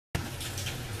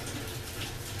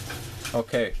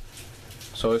Okay,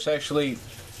 so it's actually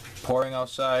pouring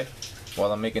outside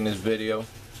while I'm making this video,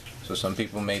 so some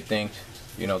people may think,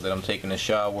 that I'm taking a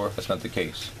shower. That's not the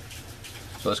case.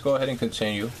 So let's go ahead and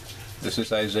continue. This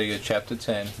is Isaiah chapter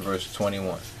 10 verse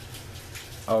 21.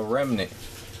 A remnant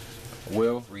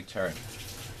will return.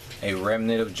 A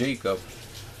remnant of Jacob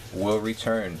will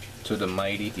return to the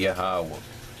mighty Yahweh.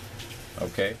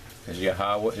 Okay, because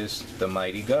Yahweh is the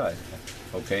mighty God.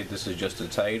 Okay, this is just a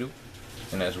title,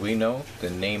 and as we know, the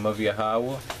name of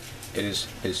Yahweh, it is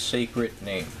his sacred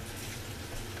name.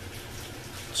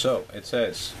 So it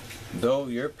says, though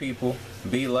your people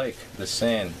be like the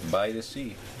sand by the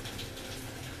sea,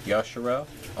 Yasharel,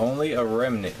 only a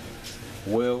remnant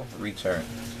will return.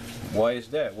 Why is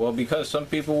that? Well, because some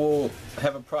people will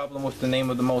have a problem with the name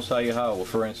of the Most High Yahweh,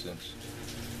 for instance.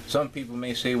 Some people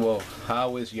may say, well,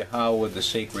 how is Yahweh the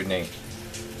sacred name?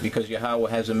 Because Yahweh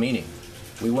has a meaning.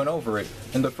 We went over it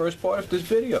in the first part of this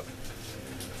video.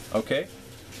 Okay?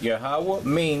 Yahweh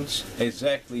means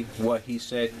exactly what he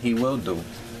said he will do.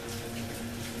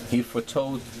 He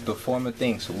foretold the former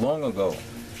things long ago.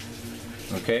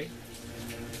 Okay?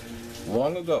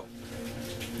 Long ago.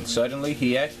 And suddenly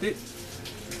he acted,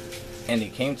 and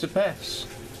it came to pass.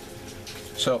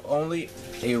 So only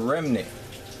a remnant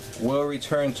will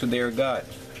return to their God.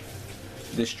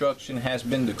 Destruction has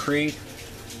been decreed,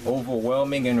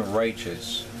 overwhelming and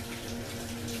righteous.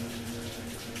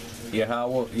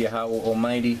 Yahweh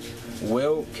Almighty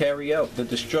will carry out the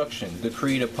destruction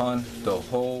decreed upon the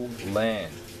whole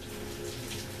land.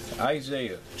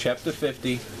 Isaiah chapter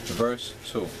 50 verse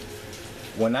 2.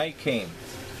 When I came,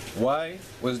 why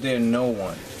was there no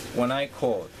one? When I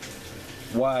called,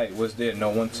 why was there no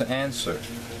one to answer?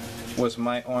 Was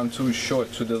my arm too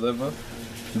short to deliver?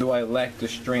 Do I lack the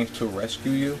strength to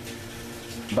rescue you?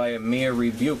 By a mere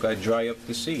rebuke I dry up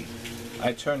the sea.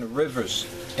 I turn rivers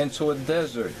into a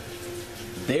desert.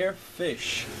 Their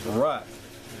fish rot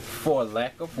for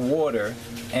lack of water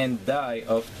and die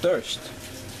of thirst.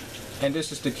 And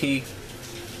this is the key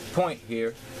point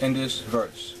here in this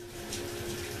verse.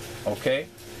 Okay?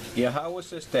 Yahweh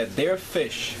says that their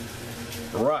fish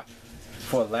rot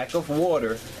for lack of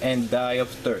water and die of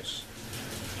thirst.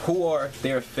 Who are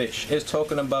their fish? It's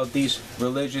talking about these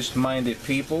religious-minded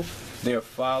people, their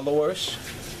followers,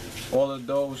 all of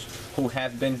those who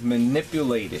have been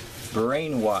manipulated,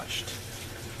 brainwashed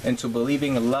into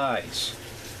believing lies.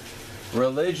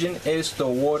 Religion is the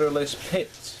waterless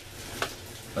pit.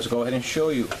 Let's go ahead and show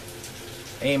you.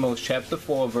 Amos chapter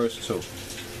 4 verse 2.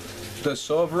 The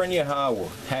sovereign Yahweh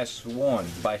has sworn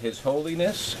by his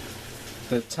holiness,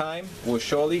 the time will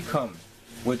surely come,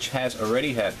 which has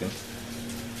already happened,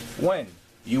 when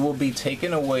you will be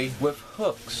taken away with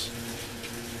hooks,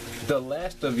 the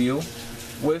last of you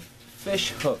with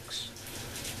fish hooks.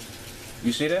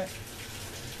 You see that?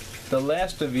 The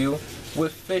last of you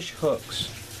with fish hooks.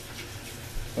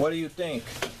 What do you think?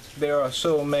 There are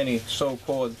so many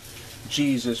so-called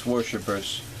Jesus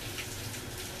worshippers.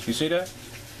 You see that?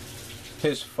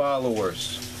 His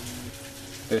followers.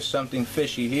 There's something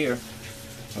fishy here.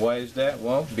 Why is that?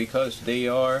 Well, because they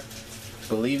are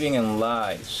believing in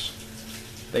lies.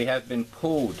 They have been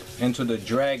pulled into the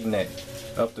dragnet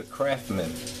of the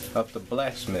craftsman, of the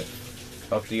blacksmith,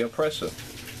 of the oppressor.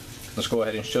 Let's go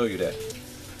ahead and show you that.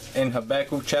 In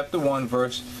Habakkuk chapter 1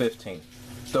 verse 15.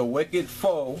 The wicked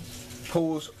foe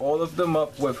pulls all of them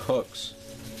up with hooks.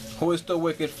 Who is the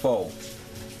wicked foe?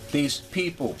 These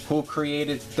people who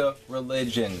created the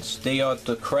religions. They are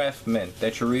the craftsmen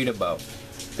that you read about.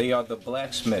 They are the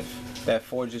blacksmith that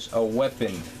forges a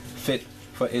weapon fit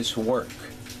for its work.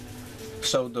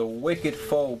 So the wicked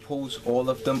foe pulls all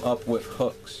of them up with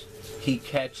hooks. He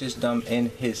catches them in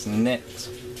his net.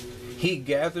 He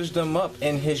gathers them up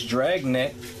in his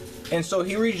dragnet, and so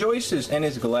he rejoices and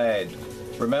is glad.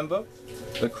 Remember?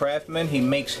 The craftsman, he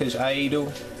makes his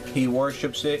idol, he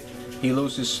worships it, he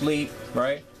loses sleep,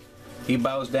 right? He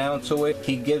bows down to it,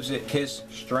 he gives it his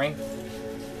strength.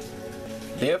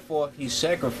 Therefore, he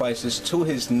sacrifices to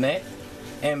his net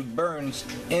and burns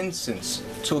incense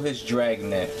to his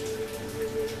dragnet.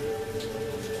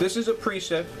 This is a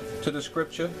precept to the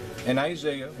scripture in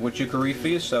Isaiah, which you can read for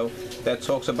yourself, that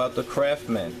talks about the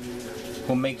craftsman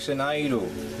who makes an idol,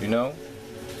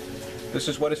 This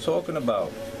is what it's talking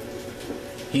about.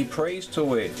 He prays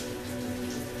to it.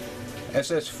 It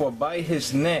says, for by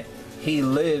his net he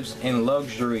lives in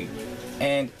luxury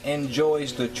and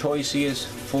enjoys the choicest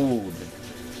food.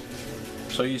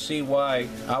 So you see why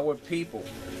our people,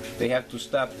 they have to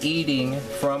stop eating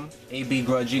from a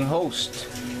begrudging host.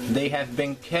 They have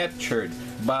been captured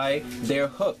by their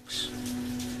hooks.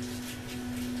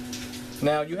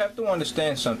 Now you have to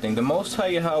understand something. The Most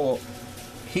High Yahweh,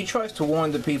 he tries to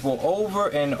warn the people over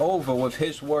and over with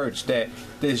his words that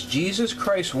this Jesus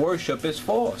Christ worship is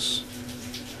false.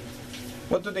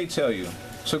 What do they tell you?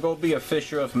 To go be a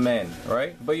fisher of men,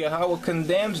 right? But Yahweh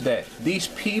condemns that. These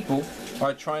people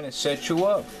are trying to set you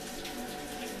up.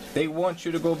 They want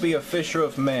you to go be a fisher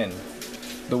of men.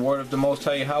 The word of the Most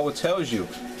High Yahweh tells you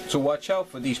to watch out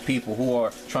for these people who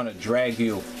are trying to drag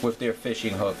you with their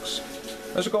fishing hooks.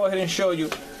 Let's go ahead and show you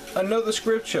another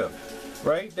scripture,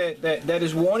 right? That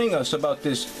is warning us about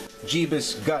this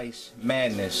Jebus Geist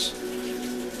madness.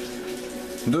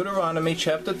 Deuteronomy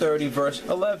chapter 30 verse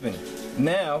 11.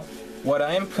 Now, what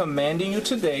I am commanding you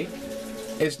today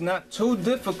is not too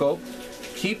difficult.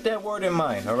 Keep that word in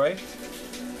mind, all right?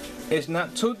 It's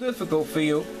not too difficult for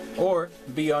you or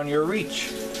beyond your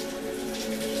reach.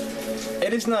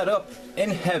 It is not up in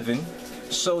heaven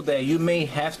so that you may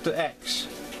have to ask,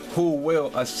 who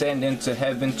will ascend into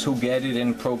heaven to get it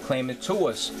and proclaim it to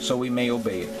us so we may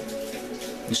obey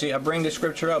it. You see, I bring this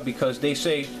scripture out because they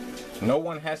say no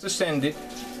one has ascended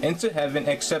into heaven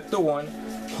except the one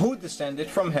who descended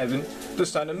from heaven, the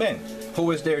Son of Man,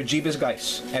 who is their Jebus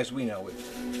Geist, as we know it.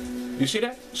 You see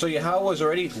that? So Yahweh is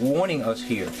already warning us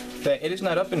here that it is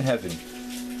not up in heaven.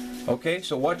 Okay,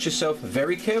 so watch yourself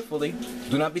very carefully.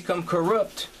 Do not become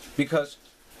corrupt, because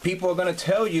people are going to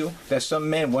tell you that some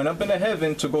man went up into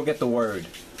heaven to go get the word.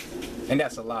 And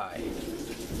that's a lie.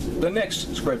 The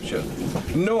next scripture.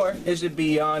 Nor is it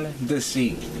beyond the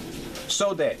sea,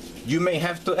 so that you may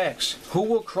have to ask, who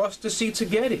will cross the sea to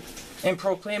get it and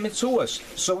proclaim it to us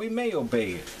so we may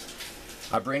obey it?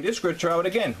 I bring this scripture out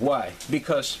again. Why?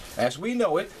 Because as we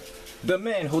know it, the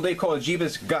man who they call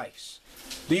Jebus Geist,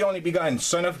 the only begotten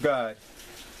Son of God,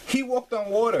 he walked on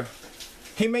water.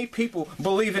 He made people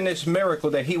believe in this miracle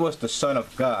that he was the Son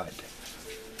of God.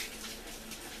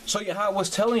 So Yahweh was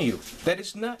telling you that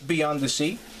it's not beyond the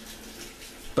sea.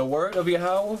 The word of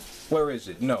Yahweh, where is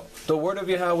it? No. The word of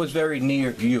Yahweh is very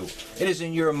near you. It is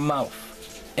in your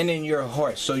mouth and in your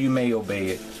heart, so you may obey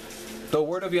it. The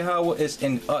word of Yahweh is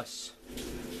in us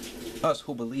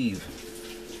who believe.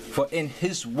 For in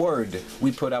his word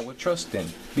we put our trust in,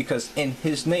 because in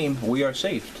his name we are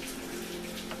saved.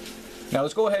 Now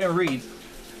let's go ahead and read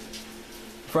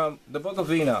from the book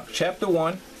of Enoch, chapter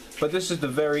 1, but this is the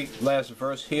very last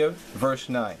verse here, verse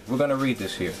 9. We're going to read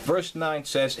this here. Verse 9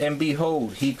 says, And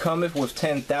behold, he cometh with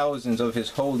 10,000s of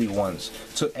his holy ones,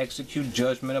 to execute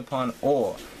judgment upon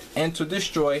all, and to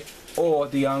destroy all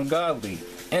the ungodly,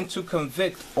 and to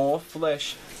convict all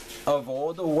flesh of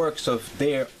all the works of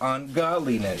their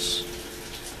ungodliness.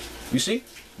 You see,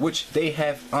 which they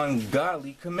have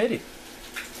ungodly committed,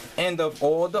 and of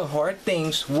all the hard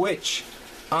things which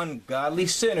ungodly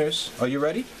sinners, are you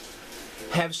ready,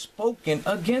 have spoken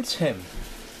against him.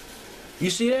 You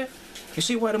see that? You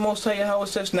see why the Most High Yahweh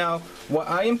says, now, what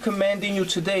I am commanding you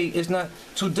today is not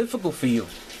too difficult for you.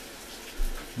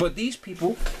 But these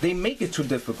people, they make it too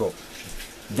difficult.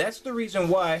 That's the reason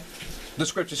why the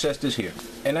scripture says this here.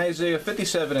 In Isaiah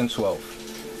 57 and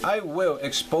 12. I will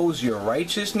expose your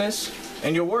righteousness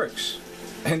and your works,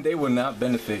 and they will not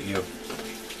benefit you.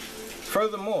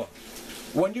 Furthermore,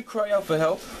 when you cry out for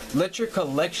help, let your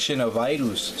collection of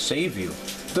idols save you.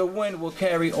 The wind will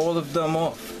carry all of them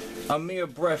off. A mere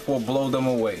breath will blow them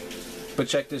away. But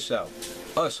check this out.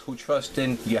 Us who trust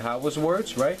in Yahweh's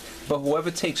words, right? But whoever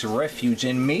takes refuge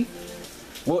in me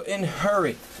will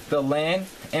inherit the land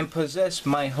and possess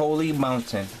my holy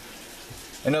mountain.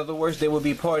 In other words, they will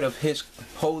be part of his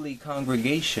holy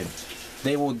congregation.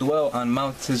 They will dwell on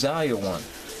Mount Zion.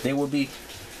 They will be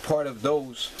part of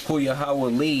those who Yahweh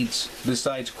leads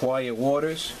besides quiet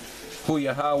waters, who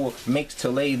Yahweh makes to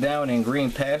lay down in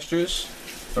green pastures,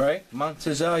 right? Mount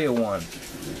Zion.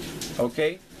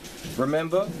 Okay?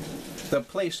 Remember, the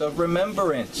place of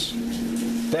remembrance.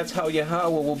 That's how Yahweh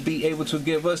will be able to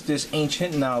give us this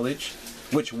ancient knowledge,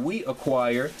 which we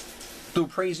acquire through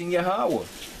praising Yahweh.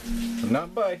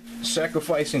 Not by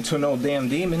sacrificing to no damn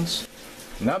demons,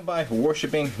 not by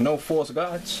worshiping no false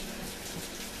gods,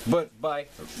 but by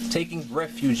taking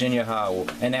refuge in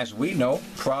Yahweh. And as we know,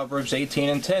 Proverbs 18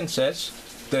 and 10 says,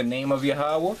 the name of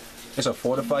Yahweh is a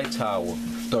fortified tower.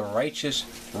 The righteous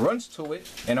runs to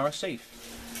it and are safe.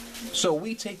 So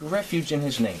we take refuge in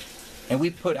his name, and we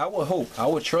put our hope,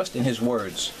 our trust in his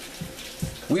words.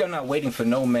 We are not waiting for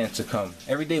no man to come.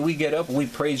 Every day we get up, we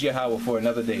praise Yahweh for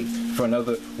another day, for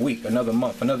another week, another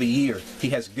month, another year he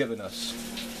has given us.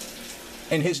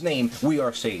 In his name, we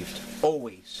are saved,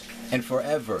 always and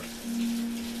forever.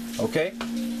 Okay?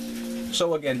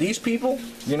 So again, these people,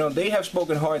 you know, they have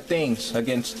spoken hard things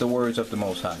against the words of the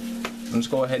Most High. Let's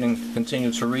go ahead and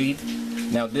continue to read.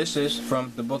 Now this is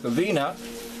from the book of Enoch,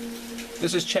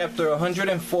 This is chapter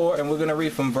 104, and we're going to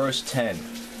read from verse 10.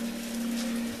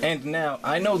 And now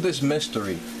I know this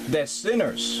mystery, that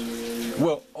sinners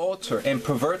will alter and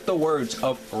pervert the words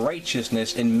of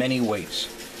righteousness in many ways,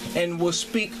 and will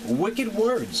speak wicked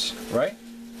words, right?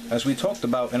 As we talked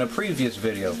about in a previous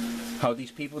video, how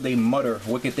these people, they mutter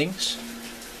wicked things,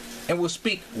 and will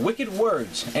speak wicked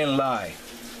words and lie,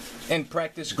 and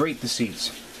practice great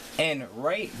deceits, and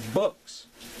write books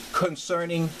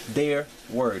concerning their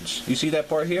words. You see that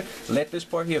part here? Let this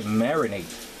part here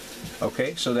marinate.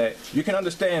 Okay, so that you can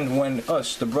understand when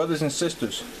us, the brothers and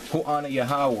sisters who honor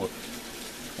Yahweh,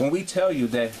 when we tell you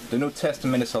that the New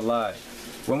Testament is a lie,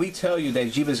 when we tell you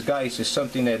that Jesus Christ is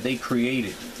something that they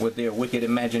created with their wicked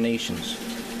imaginations,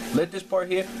 let this part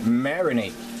here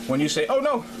marinate. When you say, oh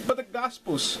no, but the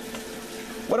Gospels,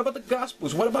 what about the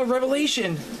Gospels? What about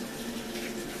Revelation?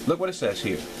 Look what it says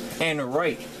here. And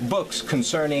write books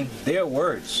concerning their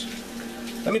words.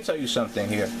 Let me tell you something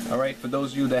here, all right? For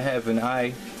those of you that have an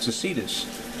eye to see this.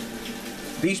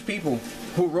 These people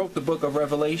who wrote the book of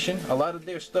Revelation, a lot of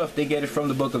their stuff, they get it from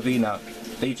the book of Enoch.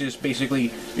 They just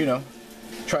basically, you know,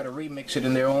 try to remix it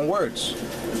in their own words.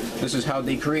 This is how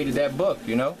they created that book,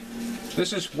 you know?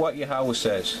 This is what Yahweh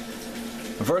says.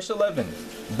 Verse 11.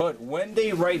 But when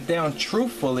they write down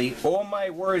truthfully all my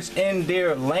words in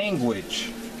their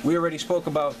language, we already spoke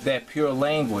about that pure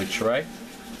language, right?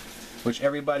 Which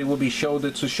everybody will be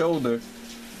shoulder to shoulder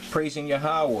praising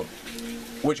Yahweh,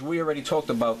 which we already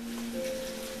talked about.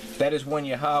 That is when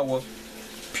Yahweh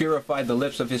purified the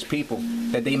lips of his people,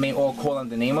 that they may all call on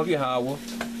the name of Yahweh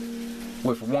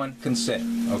with one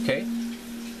consent. Okay?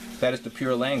 That is the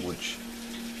pure language.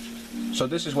 So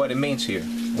this is what it means here.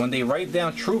 When they write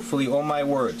down truthfully all my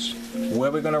words,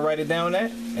 where we're going to write it down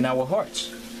at? In our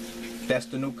hearts. That's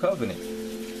the new covenant.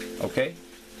 Okay?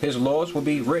 His laws will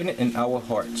be written in our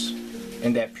hearts,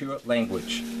 in that pure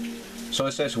language. So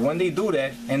it says, when they do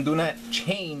that, and do not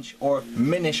change or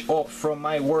diminish aught from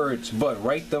my words, but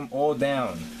write them all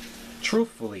down,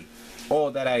 truthfully,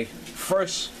 all that I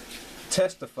first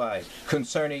testified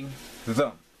concerning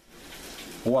them.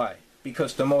 Why?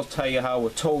 Because the Most High Yahweh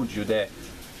told you that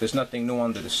there's nothing new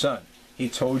under the sun. He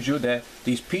told you that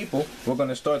these people were going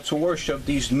to start to worship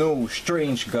these new,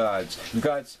 strange gods.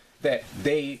 Gods that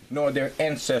they nor their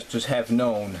ancestors have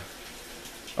known.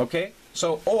 Okay?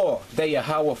 So all that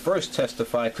Yahweh first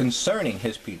testified concerning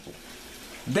his people.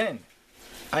 Then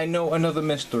I know another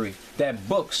mystery, that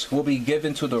books will be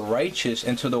given to the righteous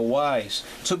and to the wise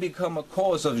to become a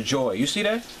cause of joy. You see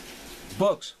that?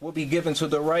 Books will be given to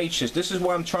the righteous. This is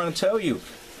what I'm trying to tell you.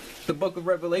 The book of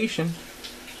Revelation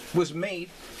was made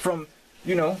from,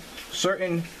 you know,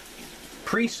 certain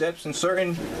precepts and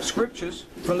certain scriptures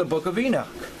from the book of Enoch.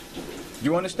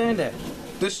 You understand that?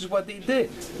 This is what they did.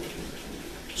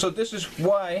 So this is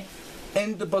why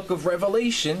in the book of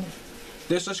Revelation,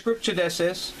 there's a scripture that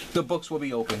says the books will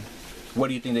be open. What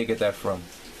do you think they get that from?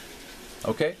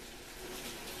 Okay?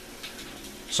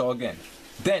 So again,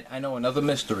 then I know another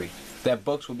mystery, that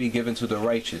books will be given to the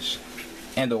righteous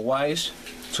and the wise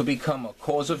to become a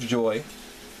cause of joy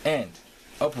and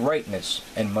uprightness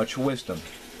and much wisdom.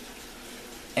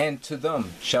 And to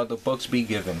them shall the books be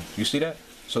given. You see that?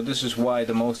 So this is why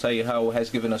the Most High Yahweh has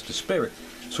given us the Spirit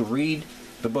to read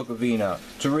the book of Enoch,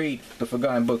 to read the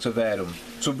forgotten books of Adam,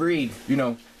 to read, you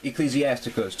know,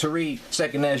 Ecclesiasticus, to read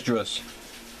 2nd Esdras.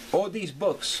 All these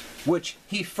books which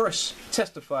he first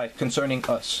testified concerning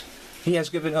us. He has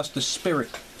given us the Spirit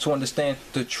to understand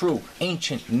the true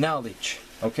ancient knowledge,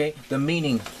 okay? The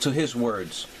meaning to his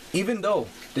words. Even though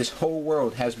this whole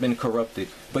world has been corrupted,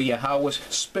 but Yahweh's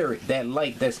Spirit, that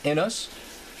light that's in us,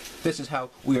 this is how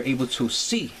we are able to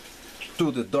see through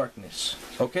the darkness,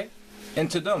 okay? And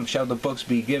to them shall the books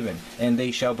be given, and they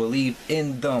shall believe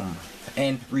in them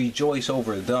and rejoice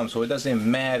over them. So it doesn't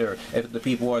matter if the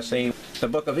people are saying the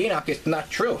book of Enoch is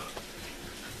not true.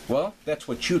 Well, that's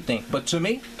what you think. But to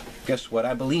me, guess what?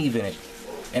 I believe in it,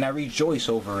 and I rejoice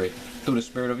over it through the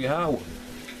Spirit of Yahweh.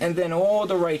 And then all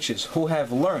the righteous who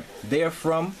have learned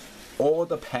therefrom all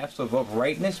the paths of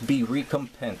uprightness be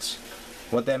recompensed.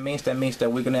 What that means that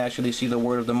we're going to actually see the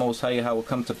word of the Most High Yahweh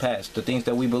come to pass. The things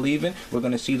that we believe in, we're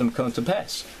going to see them come to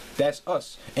pass. That's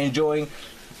us enjoying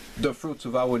the fruits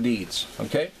of our deeds.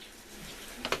 Okay?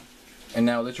 And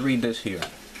now let's read this here.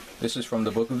 This is from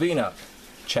the book of Enoch,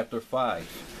 chapter 5,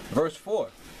 verse 4.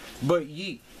 But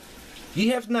ye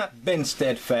have not been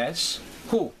steadfast.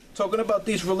 Who? Talking about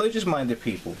these religious-minded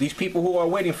people. These people who are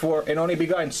waiting for an only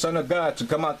begotten Son of God to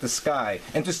come out the sky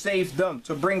and to save them,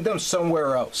 to bring them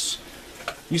somewhere else.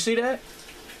 You see that?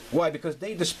 Why? Because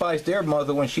they despise their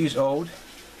mother when she's old.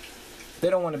 They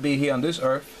don't want to be here on this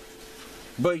earth.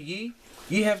 But ye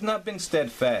Ye have not been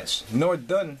steadfast, nor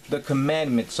done the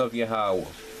commandments of Yahweh,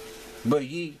 but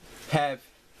ye have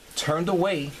turned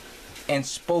away and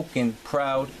spoken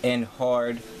proud and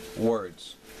hard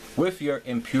words with your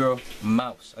impure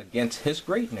mouths against his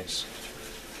greatness.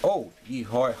 Oh, ye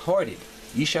hard-hearted,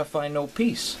 ye shall find no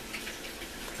peace.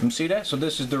 You see that? So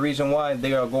this is the reason why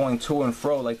they are going to and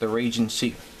fro like the raging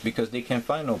sea, because they can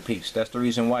find no peace. That's the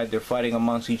reason why they're fighting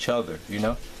amongst each other, you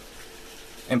know,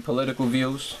 in political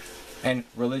views and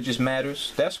religious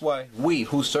matters. That's why we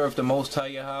who serve the Most High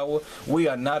Yahweh, we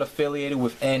are not affiliated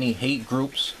with any hate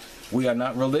groups. We are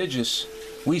not religious.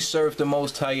 We serve the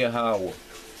Most High Yahweh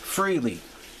freely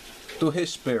through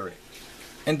his spirit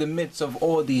in the midst of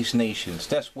all these nations.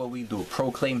 That's what we do,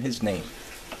 proclaim his name.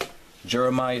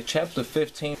 Jeremiah chapter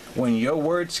 15, when your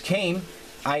words came,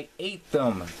 I ate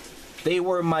them. They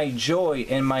were my joy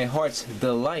and my heart's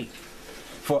delight.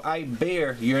 For I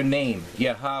bear your name,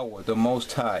 Yahweh, the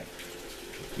Most High.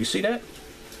 You see that?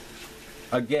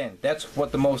 Again, that's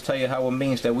what the Most High Yahweh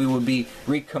means, that we will be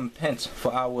recompensed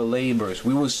for our labors.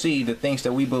 We will see the things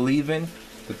that we believe in,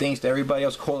 the things that everybody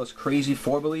else calls us crazy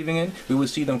for believing in, we will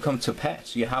see them come to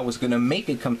pass. Yahweh's going to make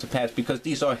it come to pass because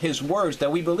these are his words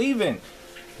that we believe in.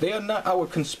 They are not our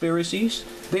conspiracies.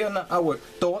 They are not our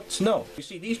thoughts. No. You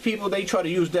see, these people, they try to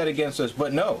use that against us.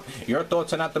 But no, your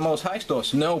thoughts are not the Most High's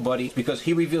thoughts. No, buddy, because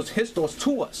he reveals his thoughts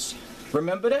to us.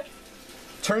 Remember that?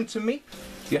 Turn to me.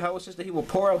 Yahweh says that he will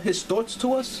pour out his thoughts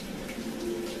to us.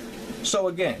 So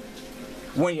again,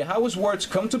 when Yahweh's words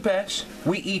come to pass,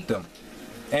 we eat them.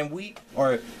 And we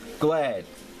are glad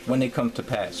when they come to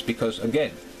pass. Because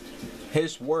again,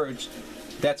 his words,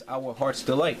 that's our heart's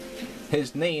delight.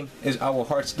 His name is our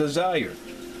heart's desire.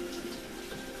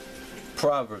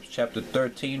 Proverbs chapter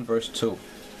 13 verse 2.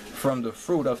 From the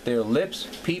fruit of their lips,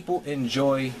 people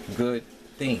enjoy good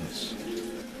things.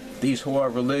 These who are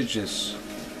religious,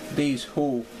 these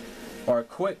who are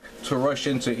quick to rush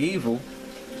into evil,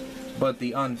 but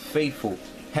the unfaithful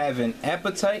have an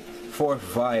appetite for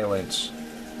violence.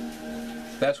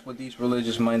 That's what these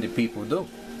religious-minded people do.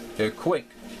 They're quick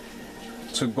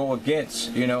to go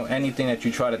against, you know, anything that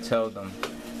you try to tell them.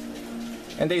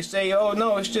 And they say, oh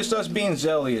no, it's just us being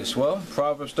zealous. Well,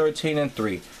 Proverbs 13 and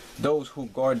 3. Those who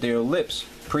guard their lips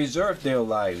preserve their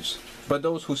lives, but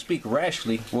those who speak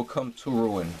rashly will come to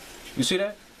ruin. You see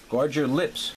that? Guard your lips.